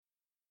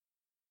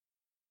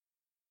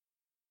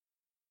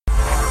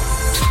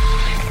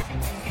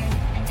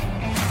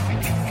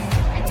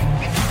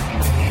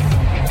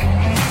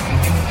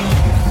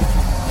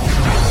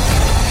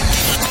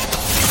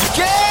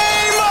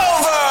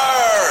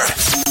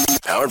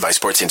Powered by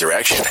Sports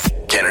Interaction,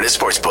 Canada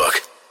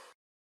Sportsbook.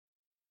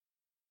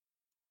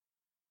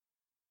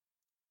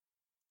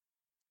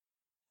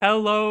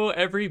 Hello,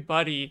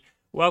 everybody.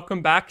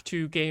 Welcome back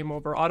to Game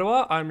Over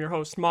Ottawa. I'm your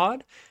host,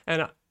 Maud,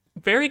 and I'm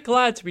very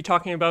glad to be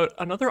talking about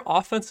another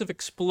offensive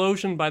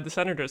explosion by the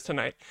Senators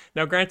tonight.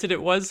 Now, granted,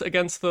 it was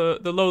against the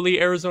lowly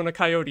Arizona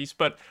Coyotes,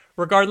 but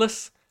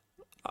regardless,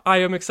 I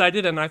am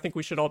excited, and I think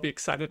we should all be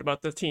excited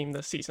about the team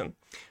this season.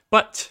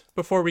 But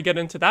before we get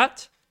into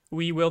that,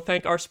 we will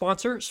thank our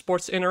sponsor,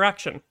 Sports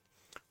Interaction.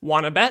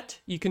 Wanna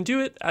bet? You can do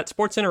it at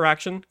Sports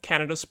Interaction,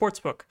 Canada's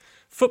sportsbook.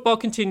 Football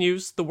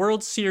continues, the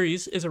World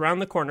Series is around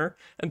the corner,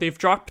 and they've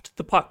dropped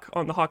the puck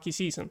on the hockey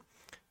season.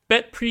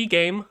 Bet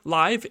pre-game,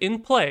 live, in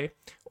play,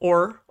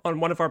 or on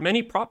one of our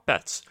many prop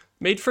bets.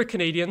 Made for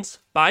Canadians,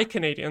 by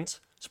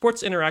Canadians,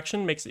 Sports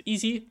Interaction makes it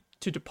easy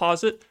to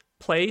deposit,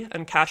 play,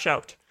 and cash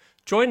out.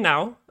 Join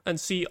now and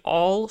see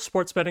all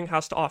sports betting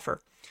has to offer.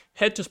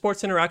 Head to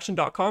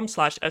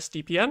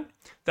sportsinteraction.com/SDPN.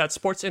 That's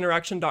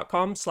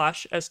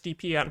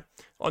sportsinteraction.com/SDPN.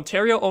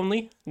 Ontario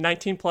only,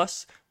 19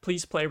 plus.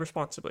 Please play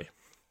responsibly.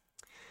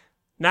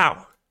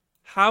 Now,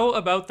 how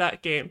about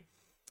that game?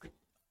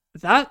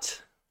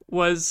 That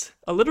was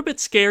a little bit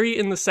scary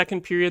in the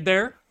second period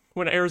there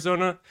when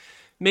Arizona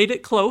made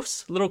it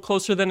close, a little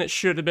closer than it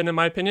should have been in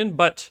my opinion,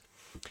 but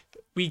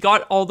we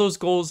got all those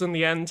goals in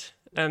the end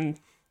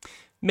and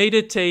made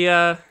it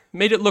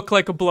look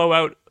like a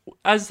blowout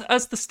as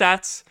the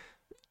stats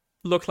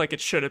looked like it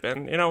should have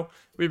been. You know,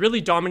 we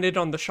really dominated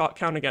on the shot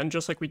count again,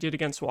 just like we did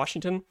against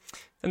Washington.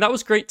 And that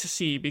was great to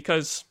see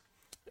because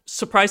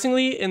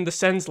surprisingly, in the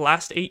Sens'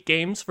 last 8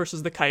 games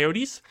versus the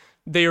Coyotes,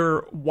 they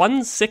were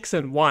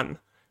 1-6-1,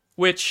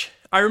 which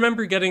I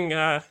remember getting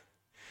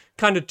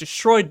kind of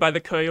destroyed by the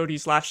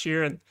Coyotes last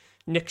year. And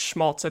Nick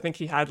Schmaltz, I think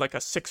he had like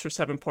a 6 or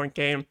 7 point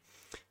game.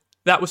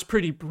 That was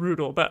pretty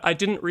brutal, but I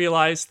didn't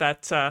realize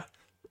that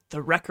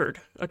the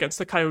record against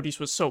the Coyotes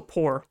was so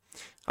poor.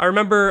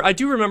 I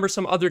do remember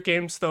some other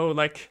games though,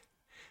 like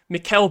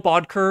Mikhail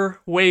Bodker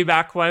way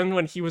back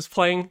when he was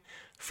playing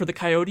for the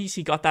Coyotes,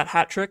 he got that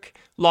hat trick.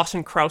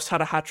 Lawson Krause had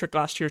a hat trick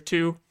last year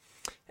too.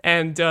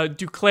 And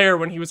Duclair,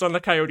 when he was on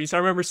the Coyotes, I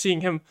remember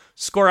seeing him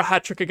score a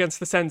hat trick against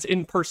the Sens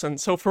in person.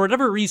 So for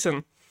whatever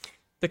reason,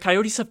 the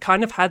Coyotes have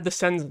kind of had the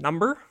Sens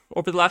number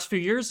over the last few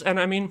years. And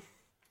I mean,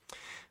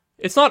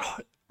 it's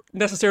not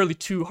necessarily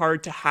too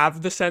hard to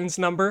have the Sens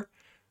number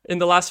in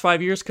the last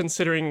 5 years,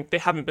 considering they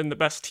haven't been the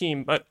best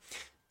team, but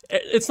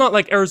it's not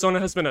like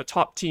Arizona has been a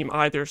top team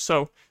either,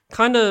 so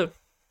kind of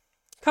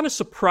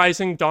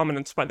surprising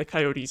dominance by the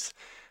Coyotes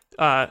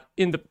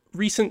in the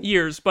recent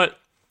years, but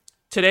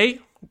today,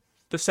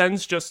 the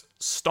Sens just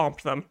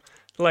stomped them.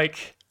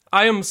 Like,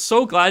 I am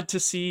so glad to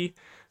see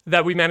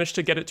that we managed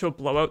to get it to a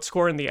blowout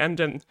score in the end,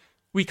 and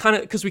we kind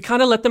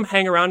of let them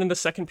hang around in the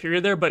second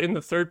period there, but in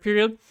the third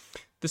period,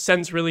 the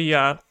Sens really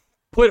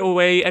put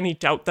away any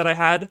doubt that I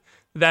had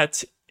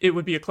that it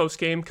would be a close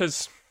game,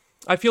 because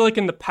I feel like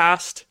in the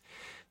past,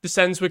 the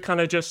Sens would kind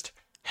of just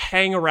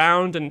hang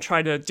around and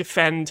try to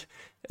defend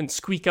and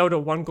squeak out a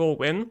 1-goal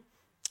win.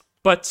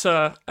 But,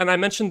 and I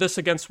mentioned this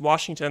against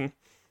Washington,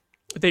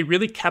 they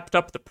really kept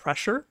up the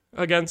pressure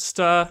against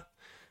the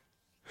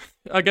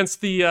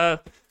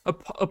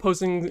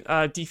opposing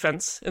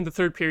defense in the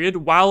third period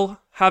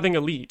while having a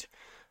lead.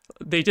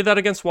 They did that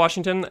against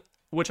Washington,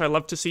 which I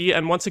love to see,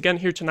 and once again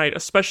here tonight,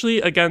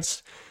 especially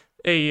against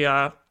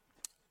a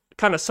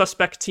kind of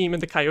suspect team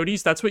in the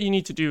Coyotes. That's what you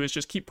need to do, is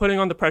just keep putting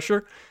on the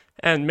pressure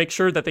and make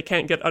sure that they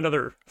can't get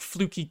another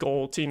fluky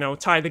goal to,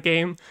 tie the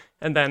game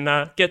and then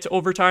get to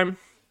overtime.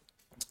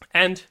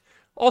 And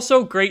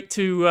also great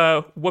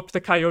to whoop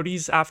the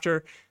Coyotes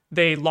after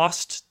they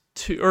lost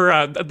to,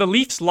 or the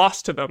Leafs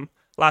lost to them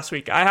last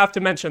week. I have to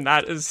mention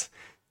that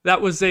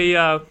was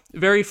a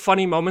very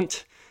funny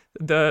moment.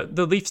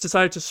 The Leafs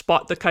decided to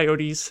spot the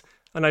Coyotes,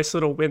 a nice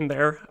little win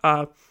there.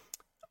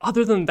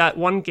 Other than that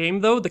one game,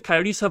 though, the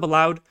Coyotes have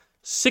allowed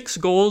 6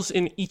 goals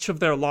in each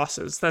of their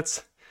losses.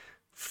 That's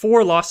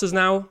 4 losses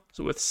now,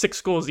 so with 6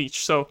 goals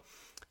each. So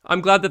I'm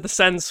glad that the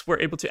Sens were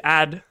able to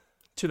add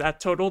to that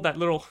total, that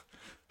little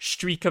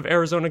streak of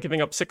Arizona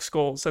giving up 6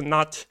 goals and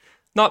not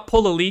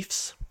pull the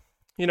Leafs,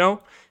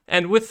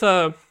 And with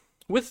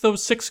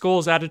those 6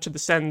 goals added to the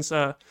Sens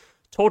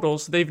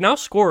totals, they've now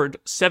scored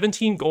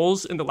 17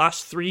 goals in the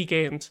last 3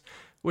 games,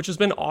 which has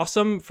been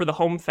awesome for the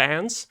home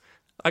fans.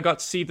 I got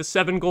to see the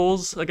 7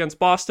 goals against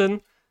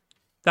Boston.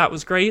 That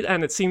was great,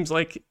 and it seems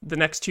like the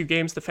next 2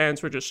 games the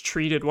fans were just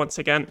treated once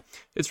again.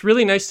 It's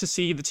really nice to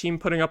see the team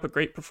putting up a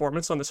great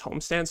performance on this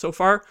homestand so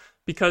far,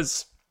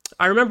 because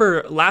I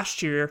remember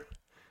last year,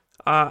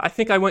 I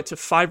think I went to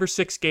 5 or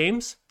 6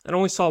 games and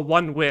only saw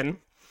 1 win.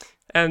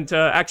 And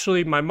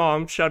actually, my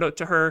mom, shout out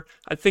to her,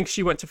 I think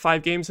she went to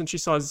 5 games and she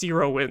saw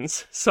 0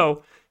 wins.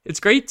 So it's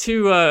great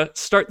to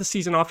start the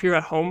season off here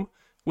at home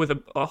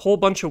with a whole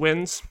bunch of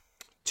wins.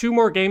 2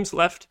 more games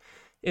left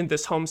in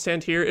this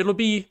homestand here. It'll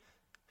be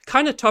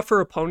kind of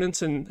tougher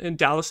opponents in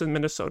Dallas and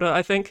Minnesota,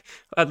 I think,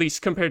 at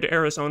least compared to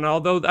Arizona,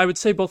 although I would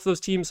say both those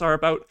teams are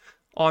about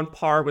on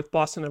par with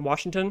Boston and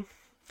Washington.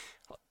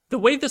 The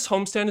way this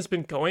homestand has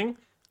been going,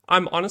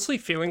 I'm honestly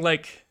feeling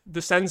like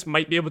the Sens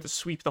might be able to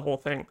sweep the whole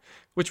thing,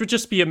 which would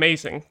just be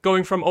amazing.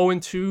 Going from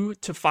 0-2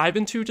 to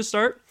 5-2 to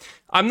start.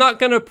 I'm not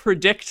going to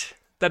predict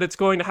that it's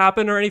going to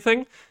happen or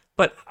anything,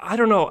 but I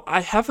don't know.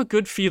 I have a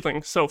good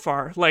feeling so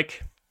far.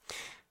 Like,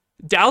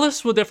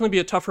 Dallas will definitely be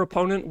a tougher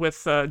opponent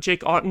with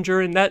Jake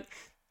Ottinger in net.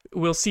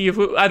 We'll see if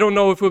I don't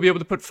know if we'll be able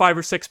to put 5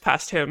 or 6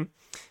 past him.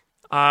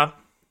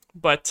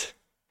 But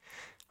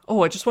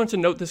I just wanted to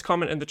note this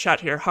comment in the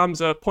chat here.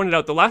 Hamza pointed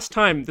out the last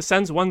time the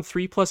Sens won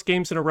 3+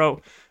 games in a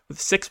row with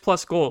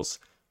 6+ goals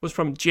was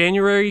from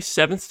January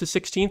 7th to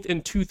 16th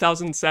in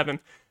 2007.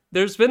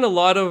 There's been a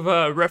lot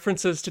of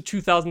references to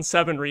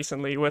 2007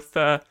 recently with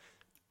that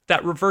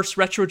reverse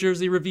retro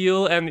jersey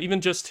reveal and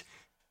even just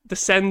the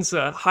Sens'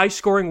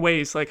 high-scoring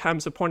ways, like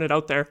Hamza pointed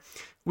out there.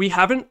 We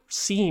haven't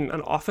seen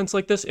an offense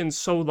like this in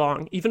so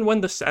long. Even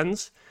when the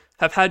Sens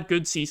have had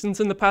good seasons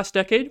in the past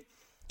decade,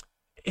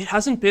 it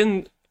hasn't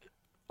been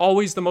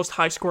always the most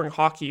high-scoring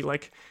hockey.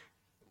 Like,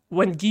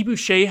 when Guy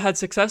Boucher had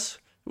success,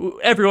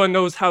 everyone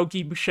knows how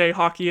Guy Boucher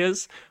hockey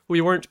is.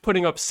 We weren't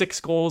putting up 6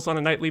 goals on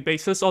a nightly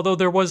basis, although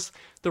there was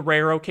the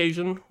rare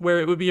occasion where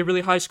it would be a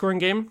really high-scoring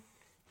game.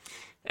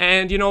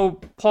 And,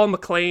 Paul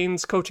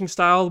McLean's coaching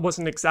style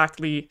wasn't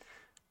exactly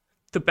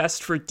the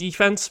best for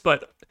defense,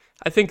 but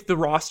I think the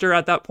roster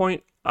at that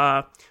point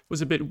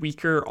was a bit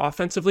weaker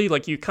offensively.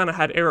 Like, you kind of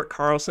had Erik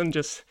Karlsson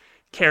just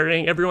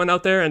carrying everyone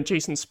out there and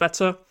Jason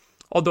Spezza,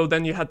 although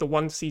then you had the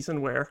one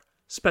season where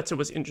Spezza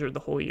was injured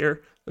the whole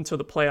year until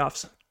the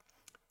playoffs.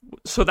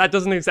 So that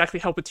doesn't exactly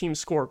help a team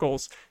score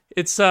goals.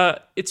 It's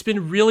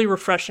been really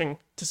refreshing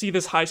to see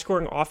this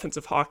high-scoring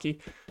offensive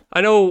hockey. I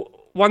know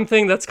one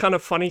thing that's kind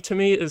of funny to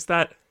me is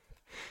that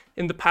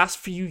in the past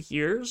few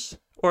years,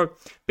 or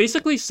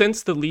basically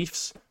since the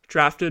Leafs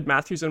drafted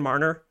Matthews and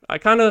Marner, I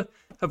kind of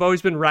have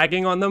always been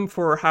ragging on them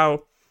for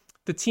how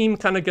the team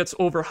kind of gets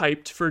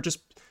overhyped for just,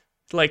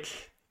 like,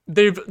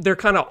 they're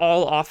kind of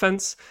all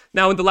offense.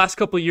 Now, in the last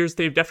couple of years,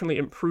 they've definitely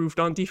improved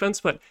on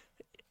defense, but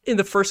in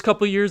the first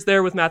couple of years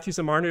there with Matthews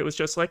and Marner, it was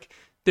just like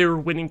they were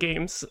winning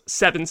games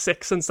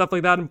 7-6 and stuff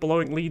like that and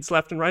blowing leads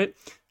left and right.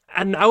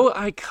 And now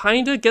I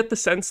kind of get the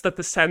sense that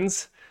the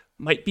Sens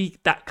might be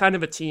that kind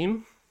of a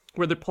team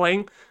where they're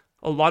playing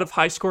a lot of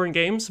high-scoring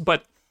games.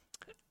 But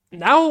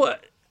now,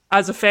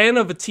 as a fan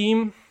of a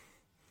team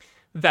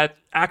that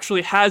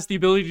actually has the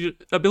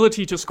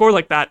ability to score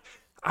like that,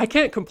 I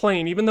can't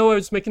complain, even though I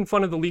was making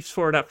fun of the Leafs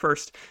for it at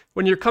first.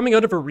 When you're coming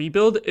out of a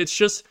rebuild, it's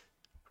just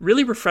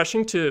really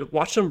refreshing to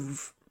watch them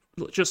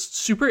just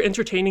super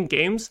entertaining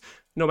games,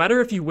 no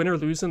matter if you win or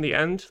lose in the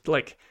end.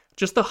 Like,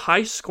 just the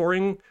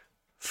high-scoring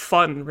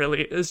fun,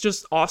 really, is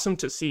just awesome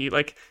to see.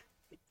 Like,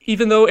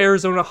 even though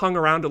Arizona hung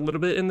around a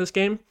little bit in this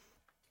game,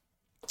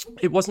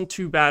 it wasn't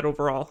too bad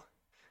overall.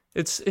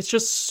 It's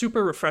just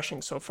super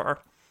refreshing so far.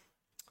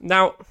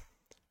 Now,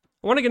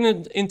 I want to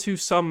get into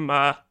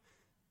some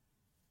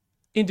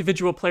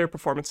individual player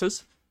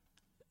performances.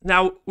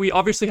 Now, we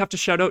obviously have to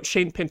shout out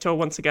Shane Pinto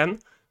once again.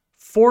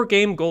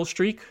 4-game goal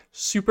streak,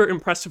 super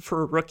impressive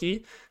for a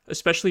rookie,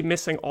 especially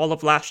missing all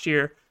of last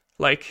year.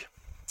 Like,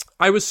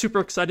 I was super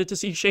excited to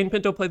see Shane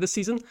Pinto play this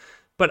season,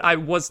 but I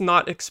was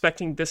not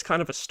expecting this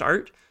kind of a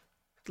start.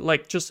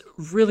 Like, just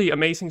really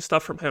amazing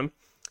stuff from him.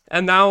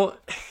 And now,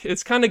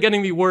 it's kind of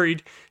getting me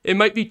worried. It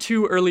might be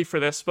too early for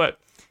this, but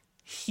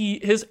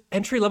his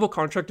entry-level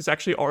contract is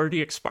actually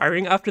already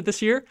expiring after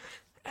this year.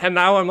 And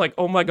now I'm like,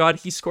 oh my god,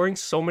 he's scoring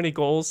so many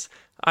goals.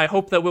 I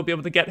hope that we'll be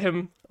able to get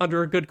him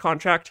under a good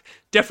contract.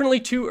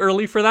 Definitely too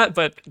early for that,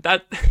 but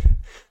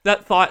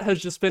that thought has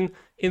just been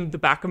in the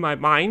back of my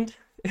mind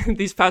in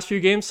these past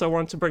few games, so I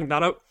wanted to bring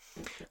that up.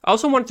 I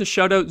also wanted to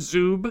shout out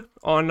Zub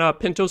on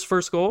Pinto's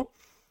first goal.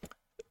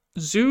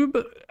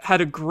 Zub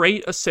had a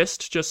great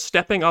assist just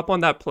stepping up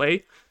on that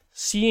play,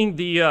 seeing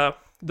the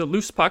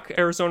loose puck.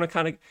 Arizona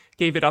kind of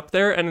gave it up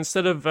there, and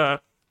instead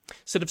of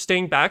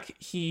staying back,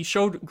 he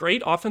showed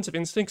great offensive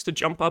instincts to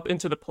jump up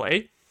into the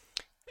play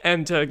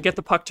and get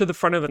the puck to the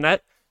front of the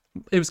net.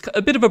 It was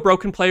a bit of a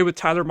broken play with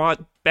Tyler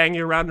Mott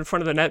banging around in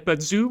front of the net, but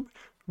Zub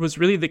was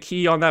really the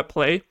key on that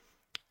play,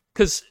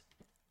 because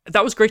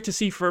that was great to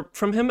see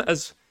from him,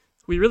 as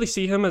we really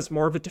see him as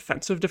more of a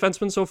defensive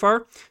defenseman so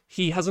far.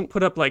 He hasn't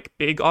put up like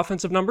big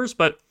offensive numbers,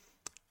 but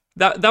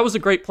that was a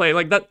great play.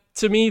 Like, that,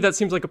 to me, that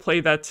seems like a play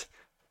that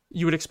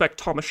you would expect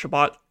Thomas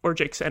Chabot or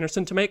Jake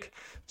Sanderson to make.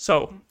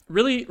 So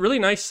really, really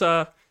nice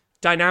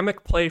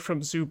dynamic play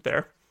from Zub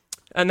there.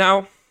 And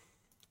now,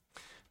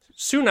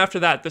 soon after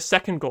that, the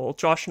second goal,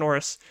 Josh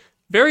Norris.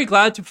 Very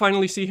glad to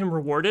finally see him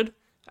rewarded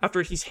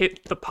after he's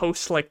hit the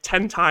post like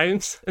 10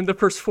 times in the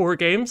first 4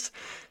 games.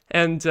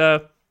 And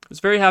was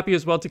very happy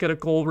as well to get a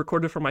goal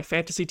recorded for my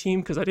fantasy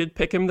team, because I did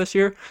pick him this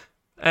year.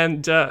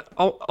 And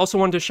also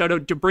wanted to shout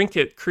out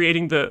DeBrincat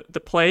creating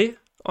the play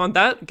on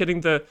that,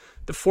 getting the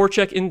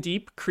forecheck in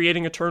deep,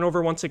 creating a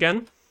turnover once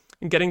again,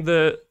 and getting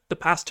the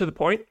pass to the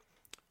point.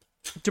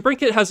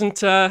 DeBrincat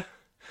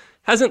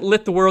hasn't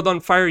lit the world on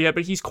fire yet,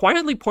 but he's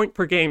quietly point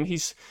per game.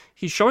 He's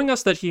showing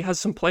us that he has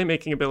some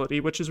playmaking ability,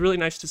 which is really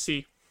nice to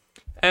see.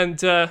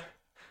 And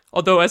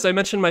although, as I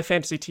mentioned, my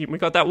fantasy team, we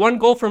got that one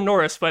goal from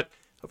Norris, but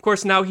Of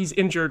course, now he's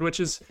injured, which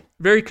is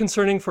very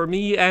concerning for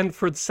me and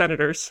for the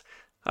Senators.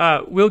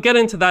 We'll get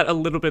into that a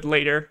little bit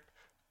later.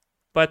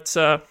 But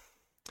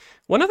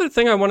one other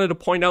thing I wanted to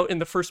point out in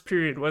the first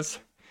period was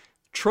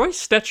Troy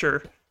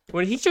Stecher,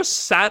 when he just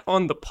sat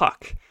on the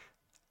puck.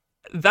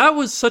 That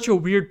was such a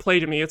weird play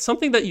to me. It's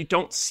something that you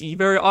don't see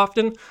very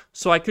often,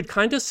 so I could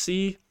kind of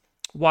see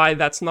why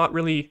that's not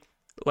really,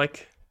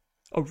 like,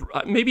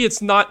 maybe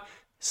it's not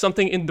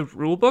something in the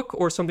rule book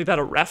or something that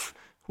a ref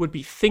would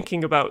be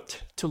thinking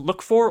about to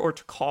look for or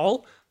to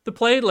call the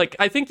play. Like,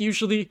 I think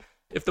usually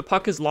if the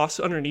puck is lost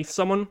underneath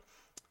someone,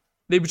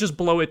 they would just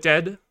blow it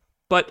dead.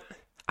 But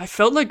I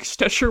felt like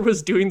Stecher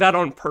was doing that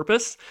on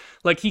purpose.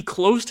 Like, he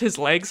closed his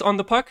legs on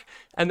the puck,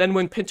 and then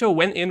when Pinto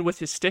went in with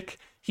his stick,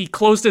 he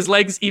closed his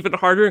legs even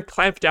harder and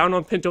clamped down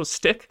on Pinto's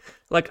stick.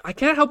 Like, I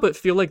can't help but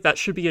feel like that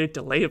should be a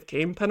delay of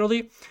game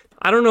penalty.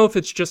 I don't know if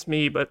it's just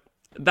me, but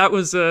that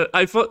was,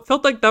 I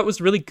felt like that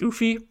was really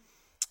goofy.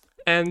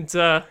 And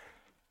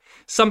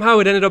somehow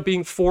it ended up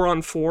being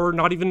 4-on-4,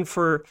 not even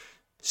for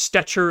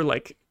Stecher,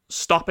 like,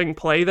 stopping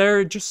play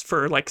there, just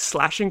for, like,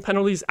 slashing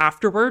penalties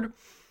afterward.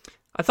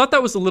 I thought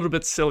that was a little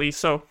bit silly,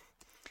 so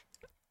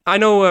I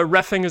know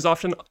reffing is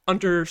often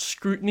under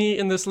scrutiny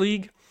in this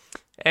league,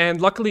 and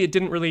luckily it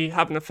didn't really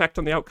have an effect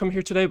on the outcome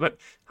here today, but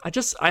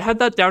I had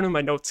that down in my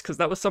notes because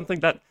that was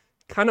something that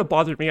kind of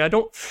bothered me. I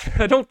don't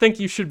think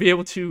you should be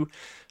able to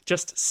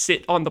just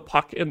sit on the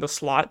puck in the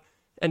slot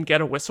and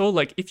get a whistle.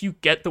 Like, if you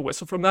get the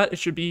whistle from that, it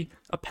should be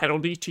a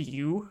penalty to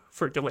you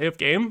for delay of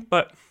game,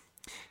 but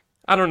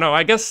I don't know.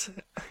 I guess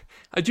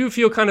I do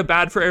feel kind of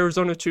bad for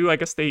Arizona too. I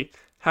guess they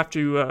have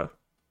to,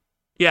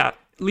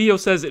 Leo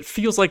says it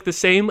feels like the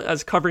same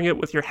as covering it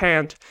with your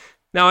hand.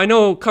 Now, I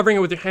know covering it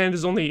with your hand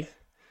is only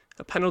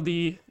a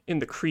penalty in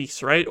the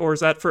crease, right? Or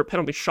is that for a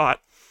penalty shot?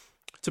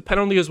 It's a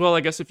penalty as well, I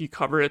guess, if you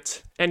cover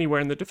it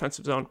anywhere in the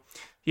defensive zone.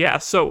 Yeah,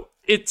 so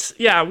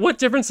what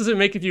difference does it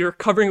make if you're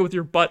covering it with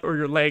your butt or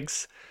your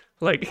legs?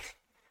 Like,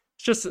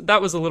 it's just,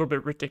 that was a little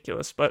bit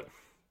ridiculous. But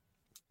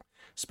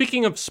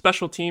speaking of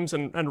special teams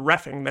and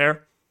reffing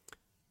there,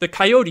 the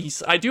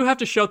Coyotes, I do have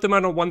to shout them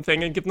out on one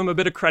thing and give them a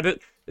bit of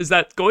credit, is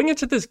that going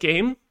into this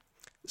game,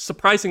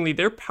 surprisingly,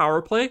 their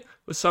power play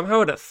was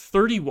somehow at a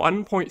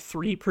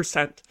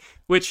 31.3%,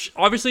 which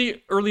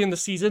obviously early in the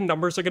season,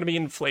 numbers are going to be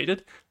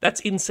inflated. That's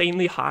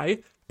insanely high,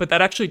 but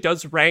that actually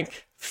does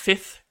rank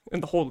 5th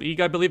in the whole league,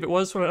 I believe it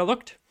was when I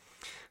looked.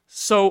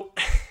 So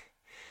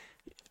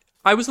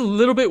I was a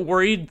little bit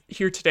worried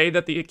here today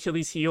that the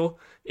Achilles heel,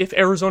 if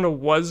Arizona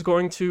was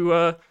going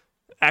to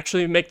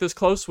actually make this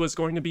close, was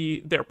going to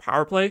be their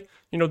power play.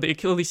 You know, the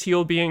Achilles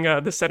heel being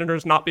the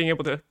Senators not being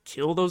able to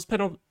kill those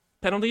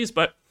penalties,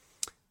 but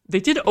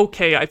they did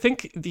okay. I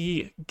think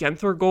the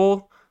Genther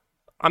goal,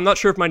 I'm not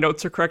sure if my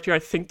notes are correct here, I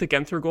think the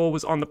Genther goal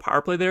was on the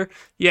power play there.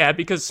 Yeah,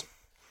 because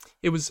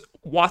it was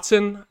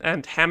Watson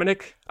and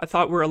Hamonic, I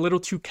thought were a little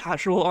too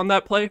casual on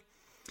that play.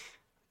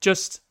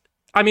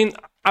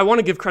 I want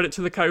to give credit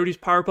to the Coyotes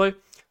power play,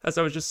 as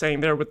I was just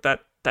saying there with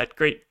that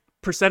great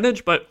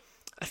percentage, but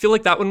I feel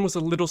like that one was a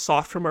little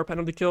soft from our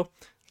penalty kill.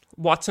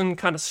 Watson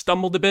kind of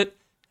stumbled a bit,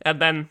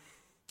 and then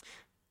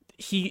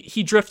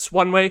he drifts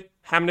one way,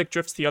 Hamonic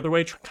drifts the other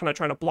way, kind of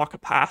trying to block a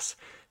pass,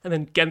 and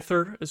then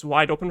Genther is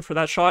wide open for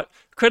that shot.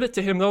 Credit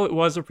to him, though, it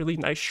was a really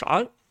nice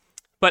shot.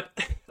 But,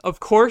 of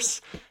course,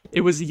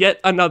 it was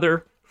yet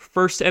another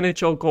first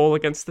NHL goal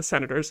against the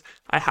Senators.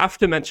 I have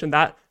to mention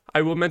that.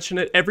 I will mention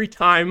it every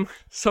time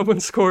someone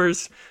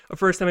scores a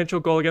first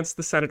NHL goal against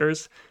the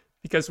Senators,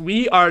 because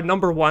we are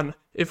number one.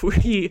 If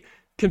we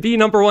can be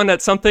number one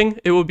at something,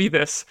 it will be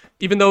this.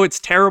 Even though it's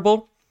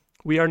terrible,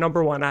 we are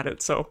number one at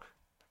it. So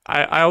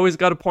I always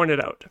got to point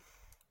it out.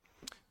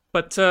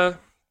 But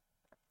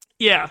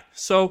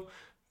so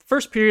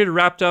first period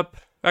wrapped up.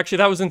 Actually,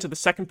 that was into the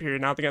second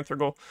period now, the Genther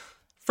goal.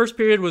 First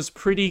period was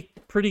pretty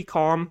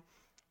calm.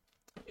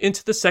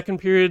 Into the second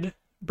period,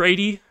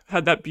 Brady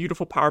had that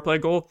beautiful power play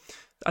goal.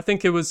 I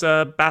think it was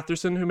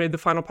Batherson who made the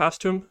final pass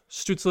to him.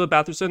 Stützle,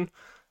 Batherson,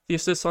 the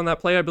assist on that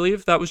play, I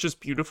believe. That was just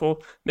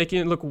beautiful, making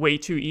it look way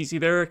too easy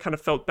there. I kind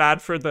of felt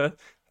bad for the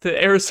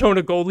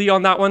Arizona goalie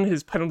on that one.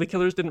 His penalty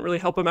killers didn't really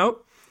help him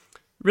out.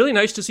 Really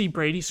nice to see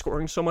Brady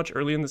scoring so much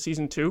early in the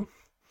season too.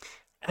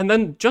 And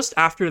then just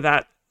after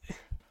that,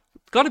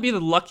 got to be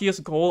the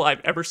luckiest goal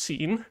I've ever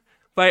seen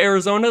by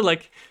Arizona.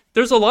 Like,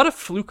 there's a lot of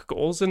fluke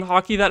goals in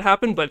hockey that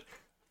happen, but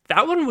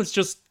that one was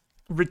just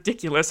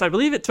ridiculous. I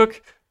believe it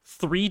took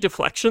 3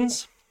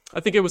 deflections. I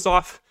think it was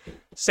off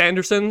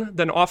Sanderson,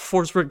 then off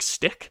Forsberg's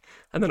stick,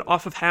 and then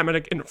off of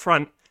Hamonic in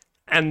front.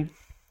 And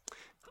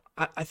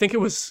I think it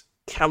was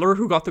Keller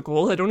who got the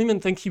goal. I don't even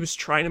think he was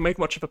trying to make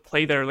much of a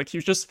play there. Like, he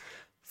was just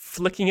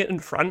flicking it in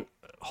front,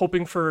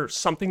 hoping for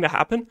something to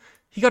happen.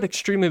 He got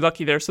extremely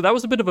lucky there. So that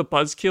was a bit of a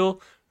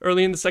buzzkill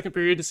early in the second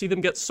period to see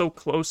them get so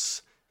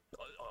close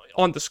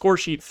on the score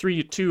sheet,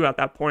 3-2 at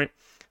that point,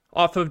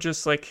 off of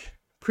just like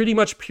pretty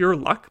much pure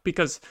luck,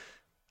 because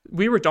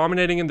we were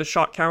dominating in the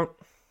shot count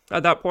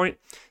at that point.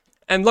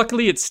 And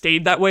luckily it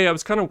stayed that way. I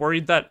was kind of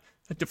worried that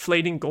a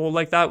deflating goal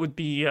like that would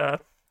be a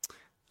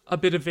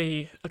bit of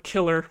a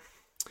killer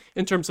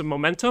in terms of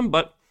momentum,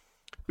 but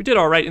we did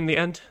all right in the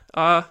end.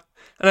 And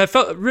I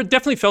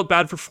definitely felt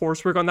bad for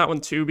Forsberg on that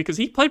one too, because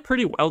he played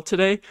pretty well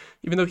today,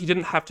 even though he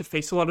didn't have to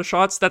face a lot of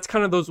shots. That's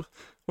kind of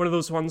one of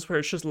those ones where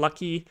it's just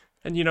lucky,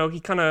 and he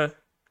kind of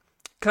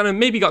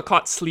maybe got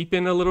caught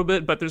sleeping a little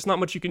bit, but there's not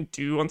much you can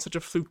do on such a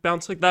fluke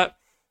bounce like that.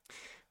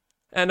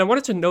 And I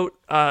wanted to note,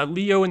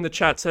 Leo in the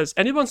chat says,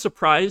 anyone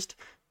surprised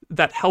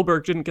that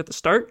Hellberg didn't get the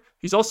start?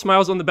 He's all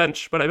smiles on the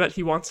bench, but I bet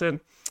he wants in.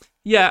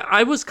 Yeah,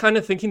 I was kind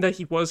of thinking that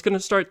he was going to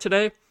start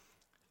today.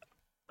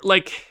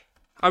 Like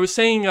I was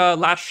saying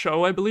last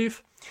show, I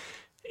believe,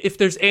 if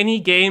there's any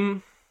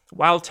game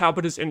while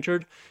Talbot is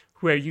injured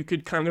where you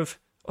could kind of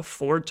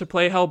afford to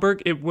play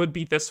Hellberg, it would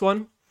be this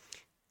one.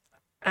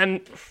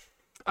 And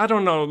I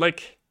don't know,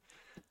 like,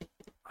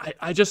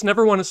 I just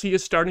never want to see a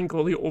starting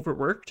goalie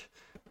overworked.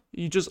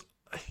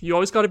 You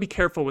always got to be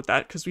careful with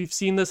that, because we've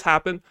seen this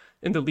happen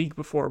in the league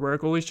before, where a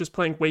goalie's just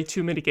playing way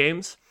too many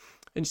games,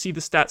 and you see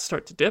the stats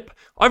start to dip.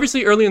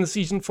 Obviously, early in the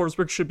season,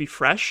 Forsberg should be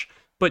fresh,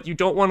 but you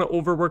don't want to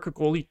overwork a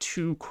goalie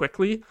too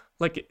quickly.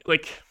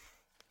 Like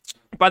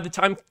by the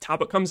time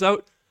Talbot comes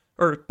out,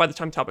 or by the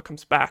time Talbot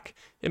comes back,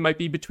 it might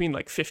be between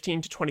like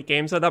 15 to 20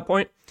 games at that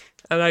point.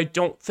 And I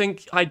don't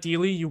think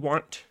ideally you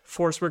want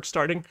Forsberg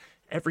starting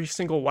every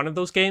single one of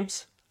those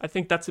games. I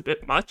think that's a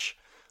bit much.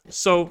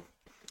 So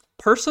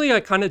personally, I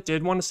kind of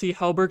did want to see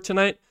Hellberg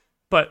tonight,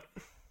 but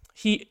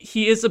he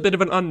is a bit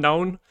of an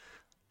unknown.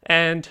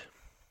 And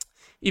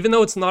even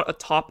though it's not a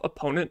top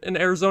opponent in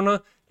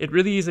Arizona, it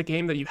really is a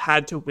game that you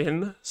had to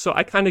win. So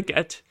I kind of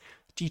get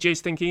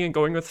DJ's thinking and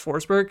going with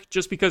Forsberg,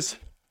 just because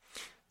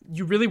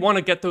you really want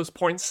to get those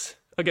points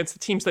against the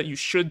teams that you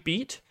should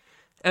beat.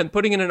 And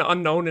putting in an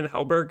unknown in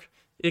Hellberg,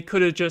 it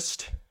could have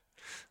just,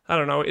 I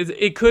don't know,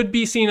 it could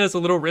be seen as a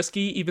little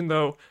risky, even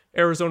though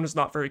Arizona's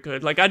not very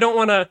good. Like, I don't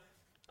want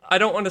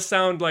to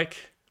sound like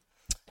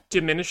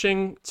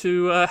diminishing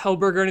to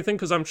Hellberg or anything,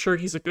 because I'm sure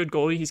he's a good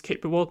goalie, he's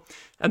capable,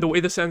 and the way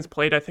the Sens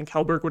played, I think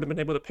Hellberg would have been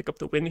able to pick up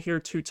the win here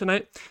too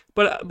tonight.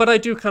 But I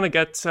do kind of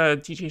get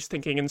DJ's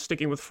thinking and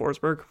sticking with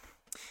Forsberg.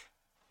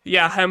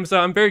 Yeah, Hamza,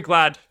 I'm very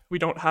glad we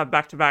don't have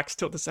back-to-backs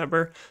till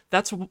December.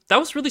 That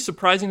was really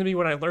surprising to me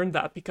when I learned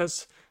that,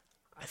 because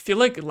I feel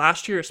like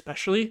last year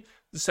especially,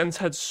 the Sens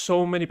had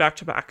so many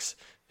back-to-backs.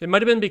 It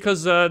might have been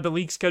because the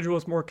league schedule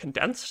was more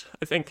condensed.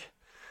 I think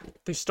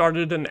they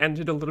started and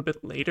ended a little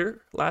bit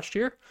later last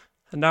year,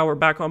 and now we're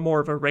back on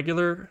more of a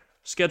regular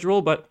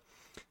schedule, but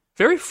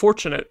very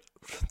fortunate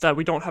that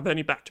we don't have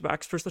any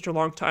back-to-backs for such a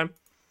long time.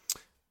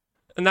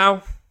 And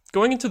now,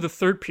 going into the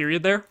third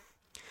period there,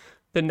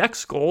 the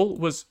next goal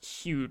was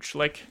huge.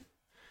 Like,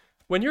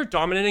 when you're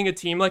dominating a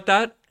team like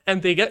that,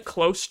 and they get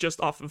close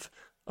just off of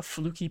a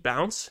fluky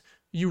bounce,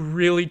 you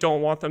really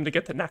don't want them to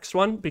get the next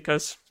one,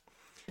 because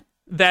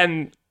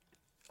then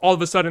all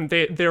of a sudden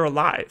they're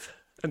alive,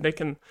 and they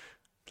can,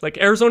 like,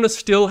 Arizona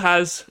still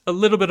has a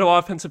little bit of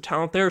offensive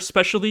talent there,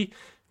 especially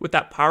with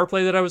that power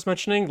play that I was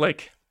mentioning.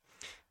 Like,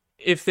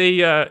 if they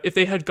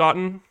had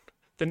gotten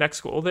the next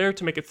goal there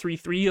to make it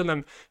 3-3, and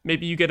then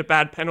maybe you get a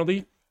bad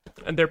penalty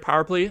and their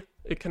power play,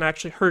 it can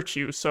actually hurt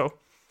you. So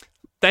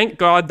thank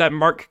God that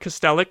Mark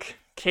Kostelic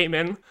came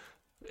in.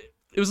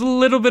 It was a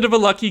little bit of a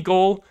lucky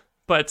goal,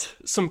 but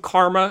some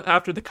karma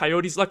after the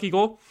Coyotes' lucky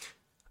goal.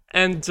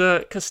 And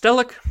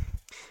Kostelic,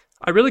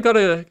 I really got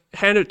to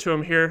hand it to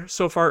him here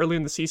so far early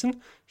in the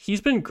season. He's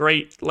been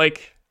great.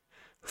 Like,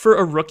 for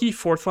a rookie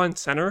fourth-line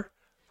center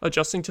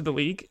adjusting to the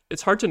league,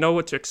 it's hard to know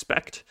what to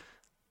expect.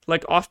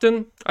 Like,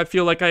 often, I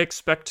feel like I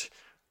expect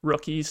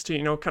rookies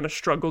to, kind of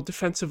struggle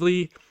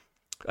defensively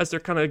as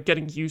they're kind of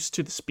getting used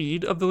to the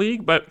speed of the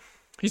league, but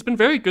he's been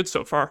very good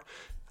so far.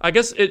 I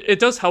guess it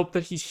does help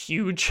that he's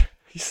huge.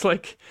 He's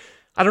like,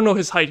 I don't know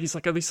his height, he's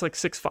like at least like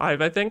 6'5",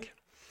 I think.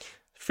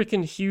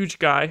 Freaking huge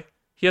guy.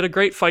 He had a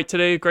great fight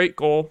today, a great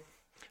goal.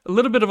 A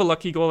little bit of a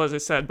lucky goal, as I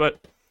said,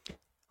 but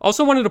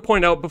also wanted to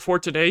point out before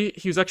today,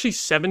 he was actually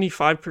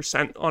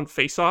 75% on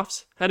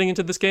faceoffs heading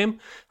into this game,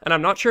 and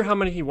I'm not sure how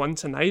many he won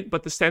tonight,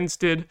 but the Sens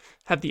did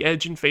have the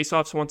edge in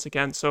faceoffs once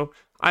again, so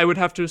I would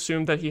have to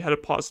assume that he had a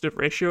positive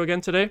ratio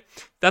again today.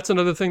 That's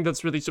another thing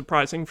that's really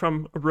surprising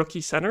from a rookie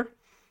center.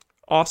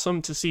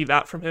 Awesome to see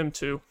that from him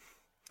too.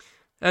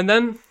 And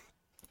then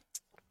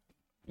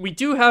we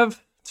do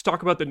have to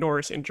talk about the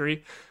Norris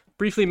injury.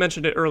 Briefly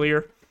mentioned it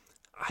earlier.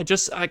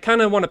 I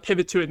kind of want to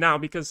pivot to it now,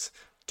 because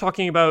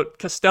talking about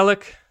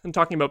Kostelic and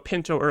talking about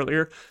Pinto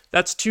earlier,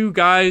 that's two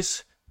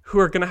guys who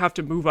are going to have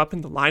to move up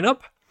in the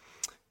lineup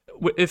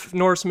if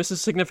Norris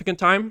misses significant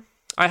time.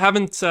 I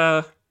haven't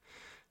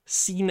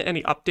seen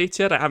any updates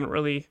yet. I haven't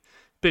really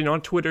been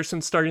on Twitter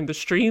since starting the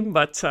stream,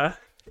 but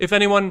if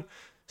anyone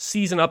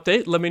sees an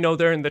update, let me know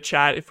there in the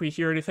chat if we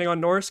hear anything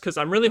on Norris, because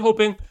I'm really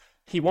hoping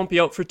he won't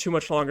be out for too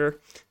much longer.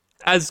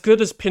 As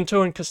good as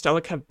Pinto and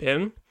Kostelic have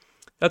been,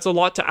 that's a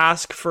lot to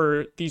ask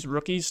for these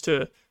rookies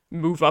to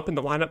move up in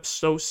the lineup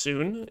so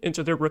soon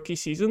into their rookie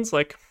seasons.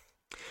 Like,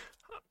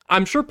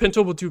 I'm sure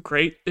Pinto will do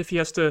great if he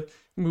has to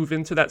move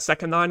into that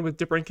second line with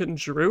DeBrincat and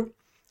Giroux.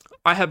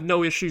 I have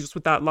no issues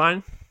with that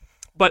line.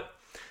 But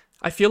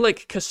I feel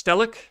like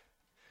Kostelic,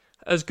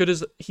 as good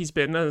as he's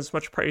been and as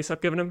much praise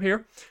I've given him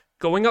here,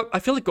 I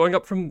feel like going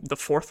up from the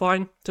fourth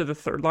line to the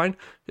third line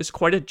is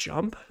quite a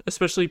jump,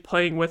 especially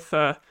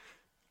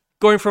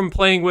going from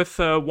playing with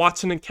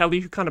Watson and Kelly,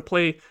 who kind of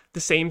play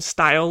the same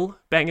style,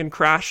 bang and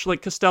crash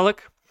like Kostelic.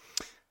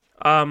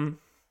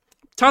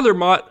 Tyler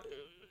Mott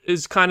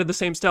is kind of the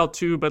same style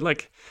too, but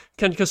like,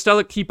 can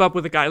Kostelic keep up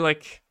with a guy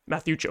like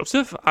Matthew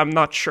Joseph? I'm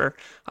not sure.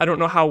 I don't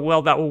know how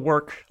well that will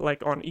work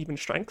like on even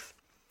strength.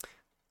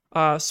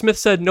 Smith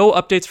said, no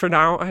updates for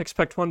now. I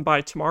expect one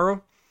by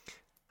tomorrow.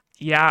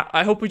 Yeah,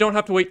 I hope we don't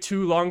have to wait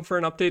too long for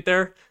an update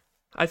there.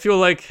 I feel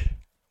like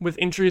with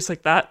injuries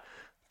like that,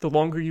 the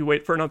longer you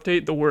wait for an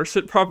update, the worse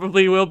it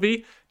probably will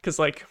be. Because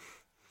like,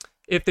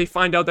 if they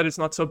find out that it's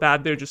not so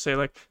bad, they'll just say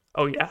like,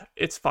 oh yeah,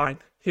 it's fine.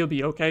 He'll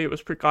be okay. It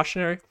was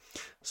precautionary.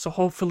 So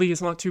hopefully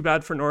it's not too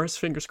bad for Norris.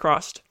 Fingers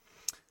crossed.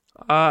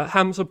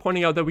 Hamza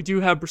pointing out that we do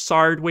have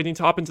Brassard waiting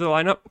to hop into the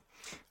lineup.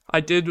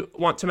 I did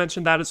want to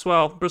mention that as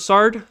well.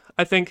 Brassard,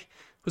 I think,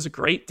 was a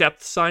great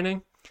depth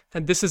signing.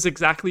 And this is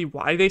exactly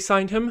why they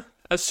signed him.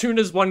 As soon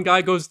as one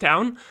guy goes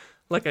down,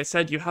 like I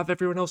said, you have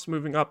everyone else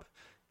moving up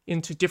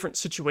into different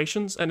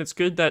situations. And it's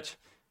good that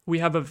we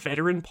have a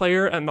veteran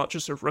player and not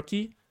just a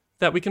rookie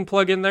that we can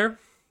plug in there.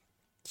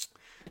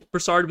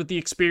 Brassard with the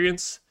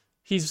experience.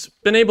 He's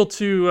been able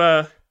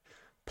to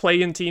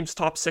play in teams'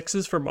 top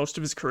sixes for most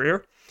of his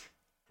career.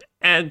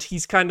 And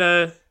he's kind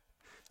of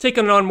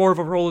taken on more of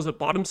a role as a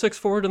bottom six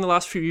forward in the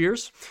last few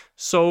years.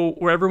 So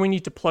wherever we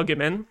need to plug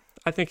him in,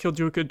 I think he'll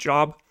do a good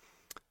job.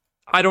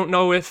 I don't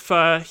know if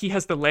he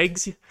has the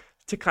legs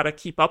to kind of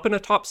keep up in a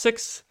top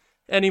six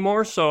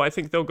anymore. So I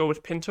think they'll go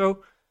with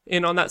Pinto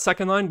in on that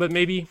second line. But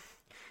maybe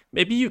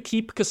you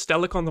keep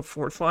Kostelic on the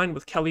fourth line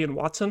with Kelly and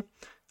Watson,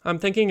 I'm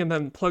thinking, and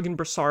then plug in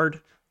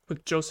Brassard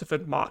with Joseph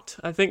and Mott.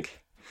 I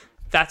think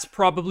that's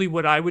probably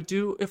what I would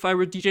do if I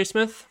were DJ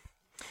Smith.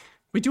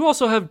 We do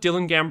also have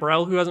Dylan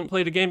Gambrell, who hasn't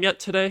played a game yet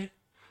today.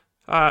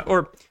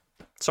 Hasn't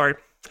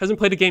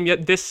played a game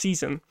yet this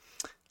season.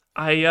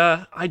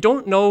 I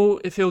don't know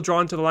if he'll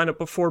draw into the lineup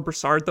before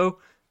Brassard, though.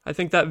 I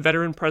think that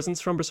veteran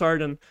presence from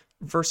Brassard and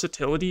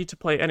versatility to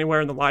play anywhere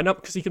in the lineup,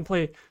 because he can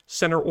play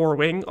center or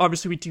wing.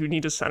 Obviously, we do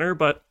need a center,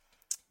 but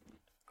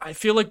I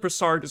feel like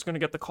Brassard is going to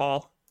get the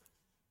call.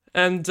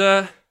 And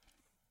then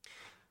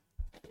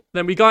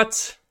we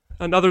got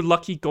another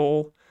lucky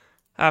goal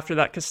after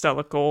that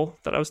Kostelic goal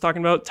that I was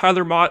talking about.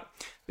 Tyler Mott.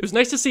 It was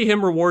nice to see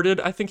him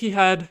rewarded. I think he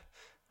had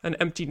an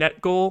empty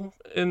net goal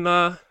in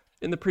the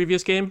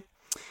previous game.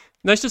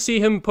 Nice to see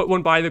him put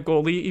one by the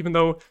goalie, even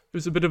though it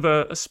was a bit of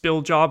a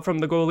spill job from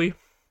the goalie.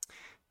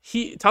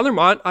 Tyler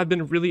Mott, I've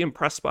been really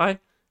impressed by.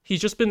 He's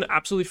just been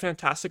absolutely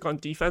fantastic on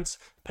defense.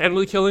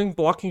 Penalty killing,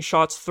 blocking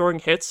shots, throwing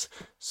hits.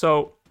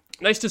 So,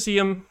 nice to see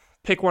him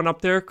pick one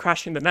up there,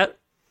 crashing the net.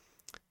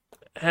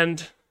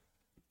 And,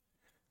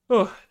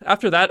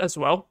 after that as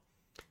well,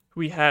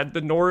 we had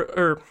the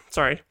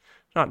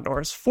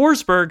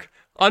Forsberg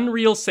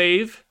unreal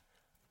save.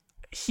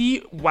 He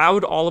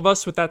wowed all of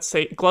us with that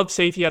glove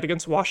save he had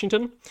against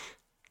Washington.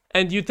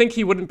 And you'd think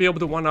he wouldn't be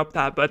able to one-up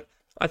that, but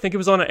I think it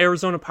was on an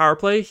Arizona power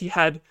play. He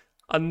had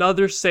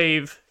another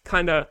save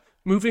kind of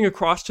moving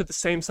across to the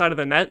same side of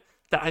the net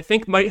that I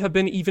think might have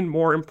been even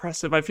more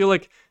impressive. I feel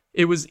like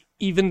it was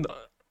even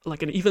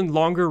like an even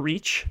longer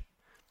reach.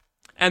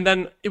 And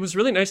then it was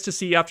really nice to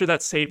see after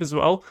that save as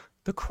well,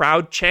 the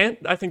crowd chant.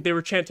 I think they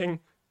were chanting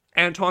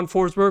Anton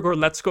Forsberg or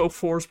Let's Go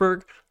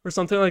Forsberg or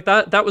something like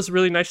that. That was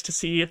really nice to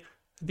see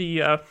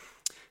the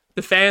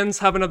fans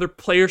have another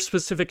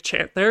player-specific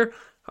chant there.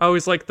 I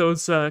always like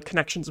those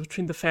connections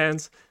between the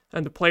fans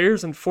and the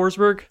players, and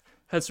Forsberg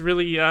has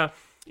really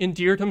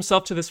endeared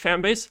himself to this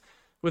fan base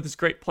with his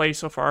great play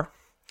so far.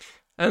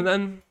 And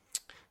then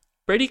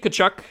Brady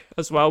Tkachuk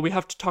as well. We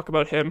have to talk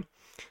about him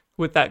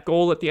with that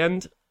goal at the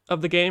end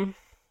of the game.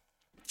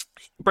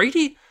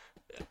 Brady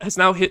has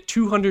now hit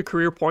 200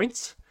 career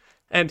points,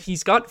 and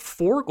he's got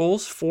 4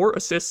 goals, 4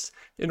 assists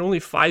in only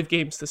 5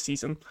 games this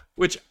season,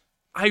 which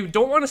I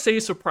don't want to say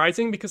is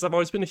surprising because I've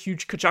always been a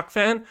huge Tkachuk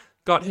fan,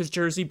 got his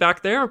jersey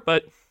back there,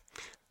 but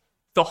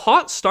the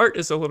hot start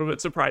is a little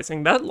bit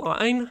surprising. That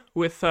line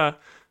with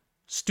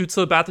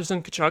Stützle,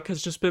 Batherson, Tkachuk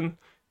has just been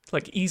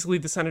like easily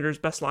the Senators'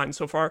 best line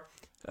so far.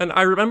 And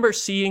I remember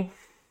seeing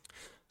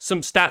some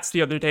stats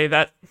the other day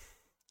that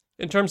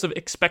in terms of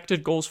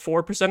expected goals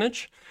for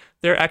percentage,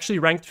 they're actually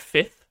ranked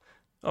 5th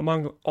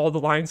among all the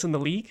lines in the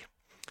league.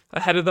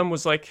 Ahead of them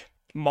was like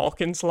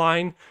Malkin's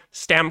line,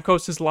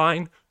 Stamkos'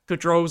 line,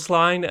 Gaudreau's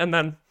line, and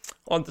then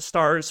on the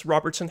Stars,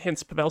 Robertson,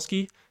 Hintz,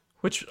 Pavelski,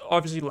 which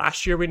obviously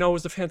last year we know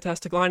was a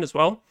fantastic line as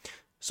well.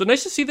 So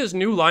nice to see this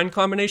new line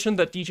combination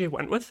that DJ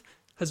went with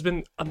has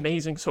been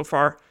amazing so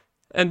far,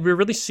 and we're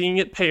really seeing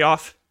it pay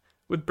off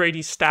with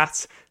Brady's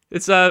stats.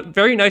 It's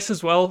very nice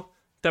as well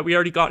that we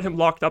already got him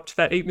locked up to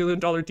that $8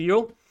 million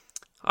deal.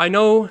 I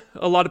know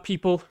a lot of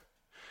people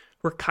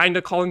were kind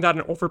of calling that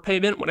an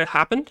overpayment when it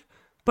happened,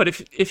 but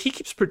if he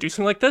keeps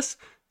producing like this,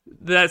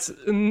 that's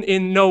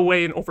in no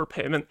way an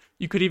overpayment.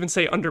 You could even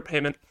say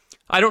underpayment.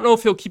 I don't know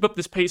if he'll keep up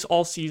this pace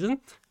all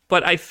season,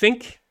 but I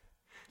think,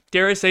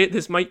 dare I say it,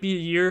 this might be a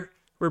year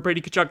where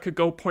Brady Tkachuk could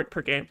go point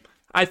per game.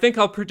 I think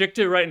I'll predict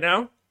it right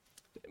now.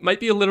 It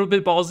might be a little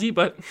bit ballsy,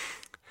 but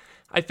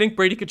I think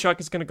Brady Tkachuk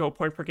is going to go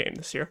point per game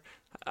this year.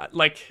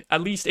 Like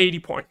at least 80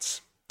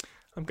 points.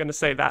 I'm going to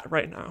say that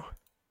right now.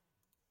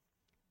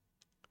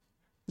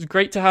 It's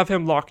great to have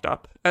him locked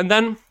up. And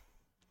then,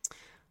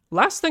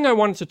 last thing I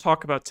wanted to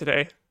talk about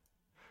today.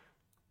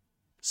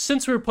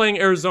 Since we're playing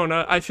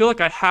Arizona, I feel like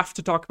I have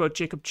to talk about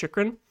Jakob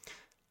Chychrun.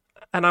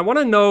 And I want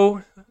to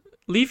know,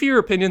 leave your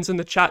opinions in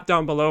the chat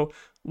down below.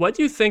 What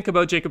do you think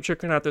about Jakob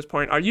Chychrun at this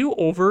point? Are you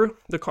over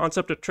the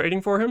concept of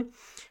trading for him?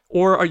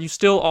 Or are you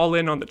still all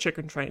in on the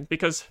Chychrun train?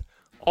 Because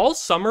all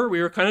summer,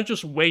 we were kind of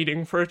just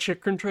waiting for a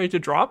Chychrun trade to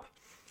drop.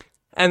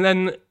 And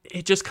then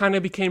it just kind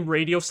of became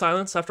radio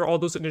silence after all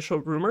those initial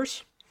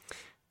rumors.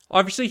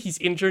 Obviously, he's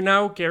injured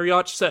now.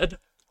 Garrioch said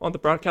on the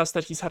broadcast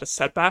that he's had a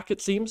setback,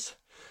 it seems.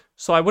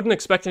 So I wouldn't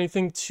expect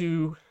anything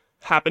to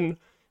happen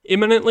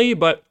imminently,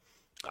 but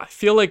I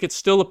feel like it's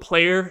still a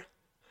player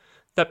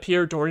that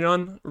Pierre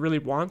Dorion really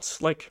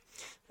wants.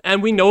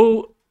 And we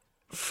know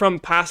from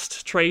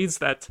past trades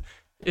that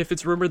if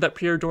it's rumored that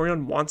Pierre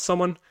Dorion wants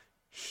someone,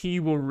 he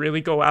will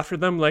really go after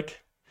them.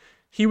 Like,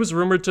 he was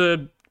rumored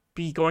to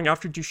be going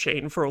after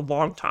Duchesne for a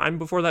long time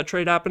before that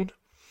trade happened.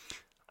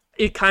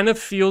 It kind of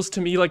feels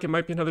to me like it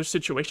might be another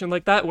situation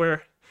like that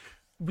where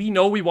we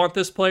know we want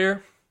this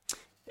player,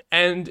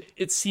 and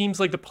it seems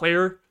like the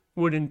player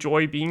would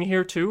enjoy being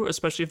here too,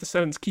 especially if the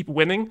Sens keep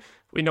winning.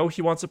 We know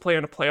he wants to play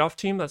on a playoff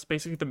team. That's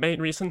basically the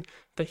main reason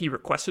that he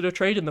requested a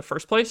trade in the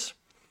first place.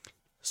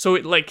 So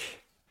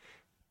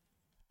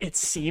it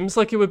seems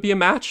like it would be a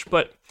match,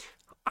 but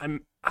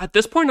at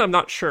this point, I'm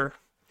not sure.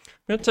 I'm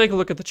going to take a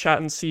look at the chat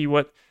and see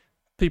what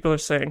people are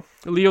saying.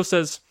 Leo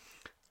says,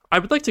 I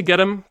would like to get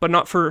him, but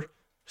not for,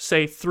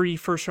 say, 3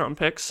 first-round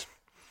picks.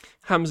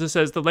 Hamza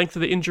says, the length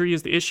of the injury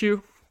is the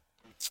issue.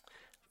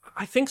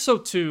 I think so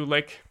too.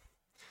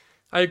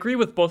 I agree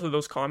with both of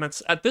those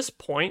comments. At this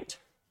point,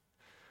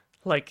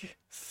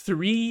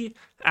 3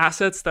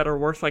 assets that are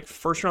worth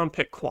first-round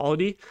pick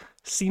quality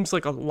seems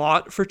like a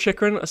lot for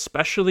Chychrun,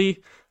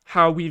 especially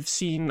how we've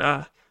seen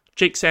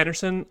Jake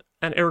Sanderson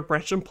and Eric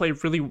Branstrom play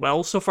really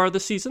well so far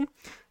this season.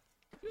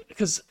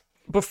 Because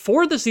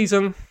before the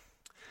season,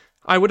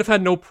 I would have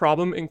had no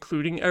problem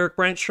including Eric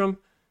Branstrom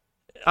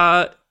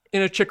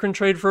in a Chychrun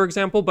trade, for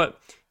example, but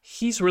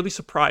he's really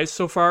surprised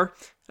so far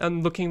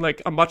and looking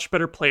like a much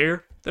better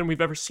player than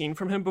we've ever seen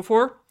from him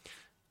before.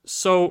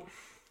 So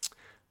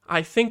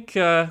I think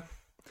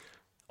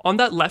on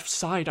that left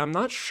side, I'm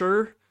not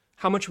sure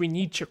how much we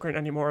need Chychrun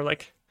anymore.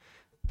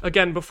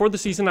 Again, before the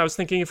season, I was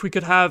thinking if we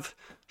could have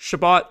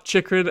Chabot,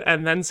 Chychrun,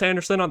 and then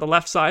Sanderson on the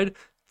left side,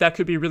 that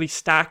could be really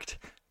stacked.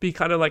 Be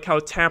kind of like how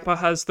Tampa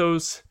has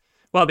those.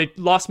 Well, they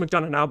lost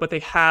McDonough now, but they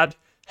had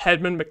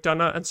Hedman,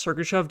 McDonough, and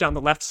Sergachev down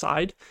the left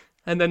side.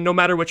 And then no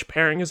matter which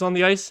pairing is on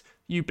the ice,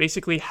 you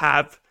basically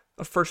have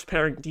a first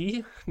pairing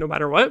D, no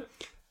matter what.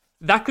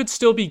 That could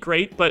still be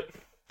great, but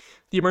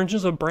the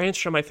emergence of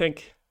Branstrom, I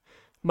think,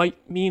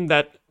 might mean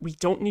that we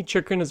don't need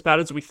Chychrun as bad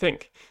as we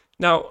think.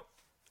 Now,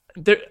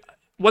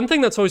 one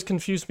thing that's always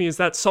confused me is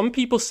that some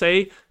people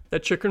say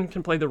that Chychrun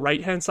can play the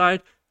right-hand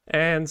side,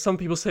 and some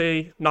people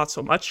say not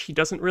so much. He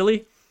doesn't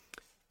really.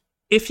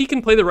 If he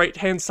can play the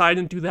right-hand side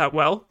and do that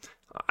well,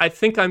 I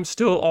think I'm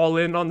still all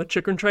in on the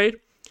Chychrun trade.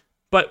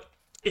 But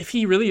if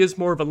he really is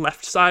more of a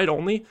left side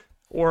only,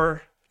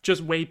 or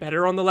just way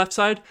better on the left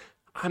side,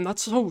 I'm not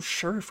so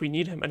sure if we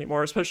need him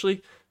anymore,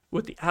 especially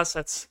with the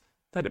assets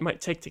that it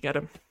might take to get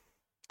him.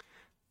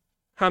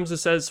 Hamza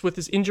says, with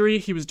his injury,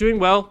 he was doing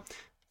well,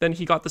 then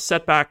he got the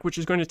setback, which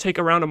is going to take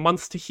around a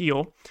month to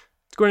heal.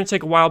 It's going to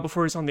take a while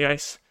before he's on the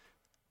ice.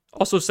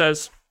 Also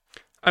says,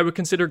 I would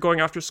consider going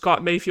after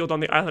Scott Mayfield on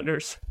the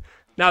Islanders.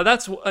 Now,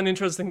 that's an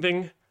interesting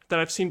thing that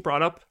I've seen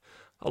brought up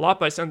a lot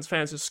by Sens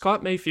fans, is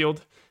Scott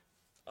Mayfield,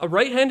 a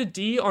right-handed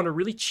D on a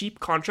really cheap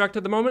contract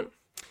at the moment.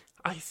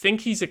 I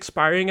think he's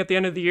expiring at the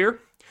end of the year,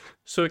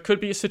 so it could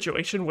be a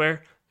situation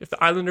where if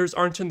the Islanders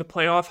aren't in the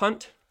playoff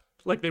hunt,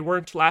 like they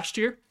weren't last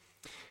year,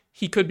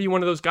 he could be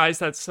one of those guys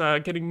that's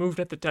getting moved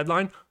at the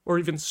deadline, or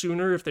even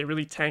sooner if they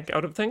really tank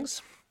out of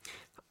things.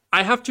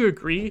 I have to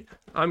agree,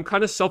 I'm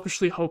kind of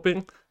selfishly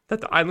hoping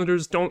that the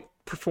Islanders don't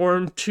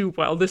perform too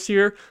well this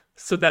year,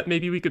 so that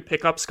maybe we could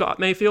pick up Scott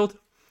Mayfield,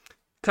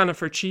 kind of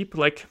for cheap.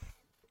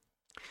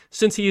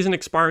 Since he is an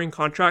expiring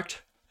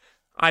contract,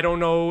 I don't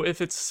know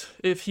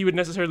if he would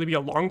necessarily be a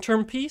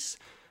long-term piece,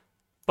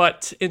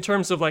 but in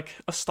terms of a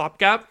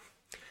stopgap,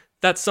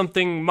 that's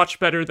something much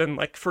better than,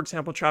 for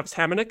example, Travis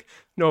Hamonic.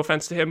 No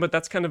offense to him, but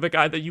that's kind of a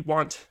guy that you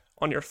want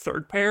on your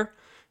third pair.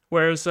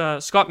 Whereas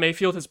Scott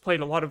Mayfield has played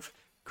a lot of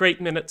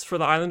great minutes for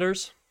the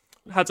Islanders,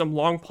 had some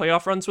long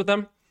playoff runs with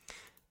them.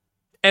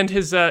 And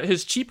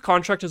his cheap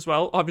contract as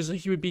well, obviously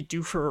he would be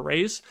due for a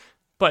raise,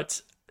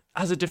 but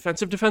as a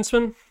defensive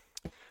defenseman,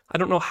 I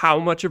don't know how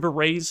much of a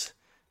raise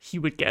he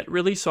would get,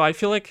 really. So I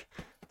feel like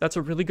that's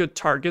a really good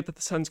target that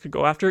the Sens could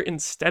go after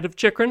instead of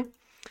Chychrun.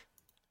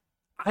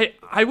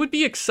 I would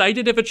be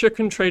excited if a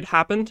Chychrun trade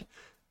happened,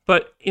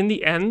 but in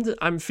the end,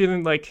 I'm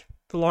feeling like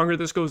the longer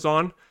this goes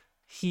on,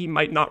 he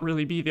might not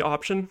really be the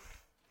option.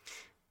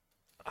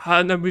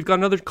 And then we've got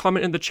another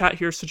comment in the chat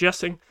here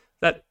suggesting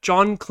that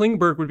John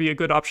Klingberg would be a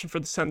good option for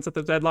the Sens at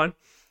the deadline.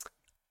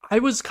 I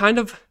was kind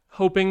of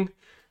hoping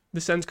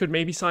the Sens could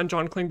maybe sign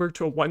John Klingberg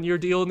to a 1-year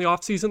deal in the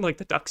offseason like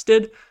the Ducks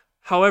did.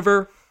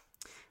 However,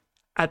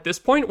 at this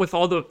point, with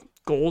all the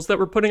goals that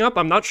we're putting up,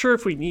 I'm not sure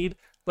if we need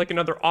like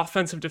another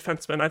offensive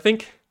defenseman. I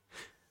think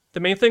the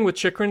main thing with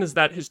Chychrun is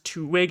that his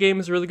two-way game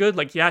is really good.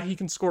 Like, yeah, he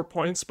can score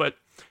points, but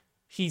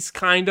he was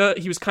kind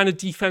of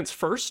defense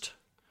first.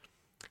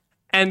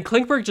 And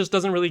Klingberg just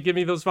doesn't really give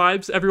me those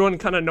vibes. Everyone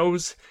kind of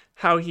knows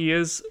how he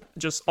is,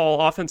 just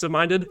all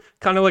offensive-minded,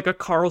 kind of like a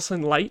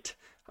Carlson light.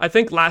 I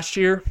think last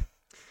year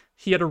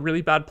he had a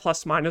really bad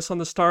plus-minus on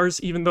the Stars,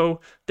 even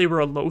though they were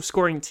a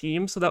low-scoring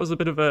team. So that was a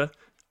bit of a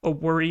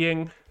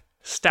worrying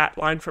stat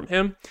line from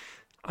him.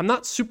 I'm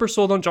not super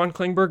sold on John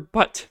Klingberg,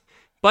 but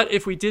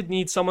if we did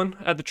need someone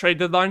at the trade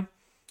deadline,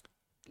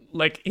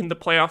 like in the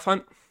playoff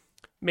hunt,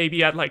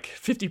 maybe at like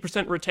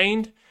 50%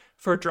 retained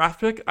for a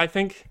draft pick, I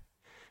think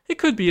it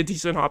could be a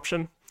decent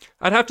option.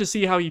 I'd have to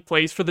see how he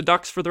plays for the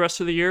Ducks for the rest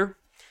of the year.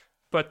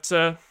 But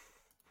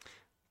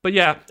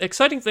yeah,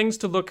 exciting things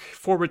to look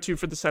forward to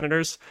for the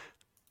Senators.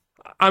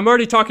 I'm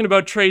already talking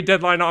about trade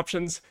deadline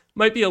options.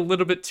 Might be a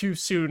little bit too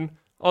soon,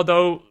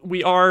 although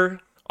we are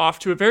off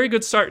to a very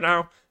good start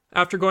now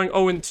after going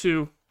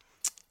 0-2.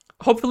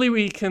 Hopefully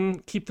we can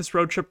keep this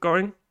road trip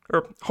going,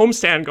 or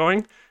homestand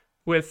going,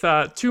 with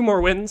 2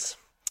 more wins.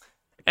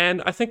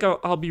 And I think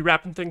I'll be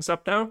wrapping things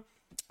up now.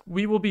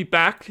 We will be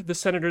back, the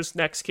Senators'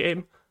 next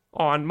game,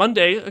 on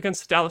Monday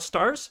against the Dallas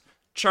Stars.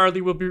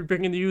 Charlie will be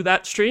bringing you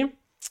that stream.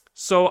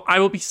 So I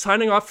will be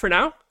signing off for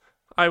now.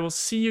 I will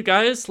see you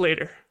guys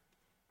later.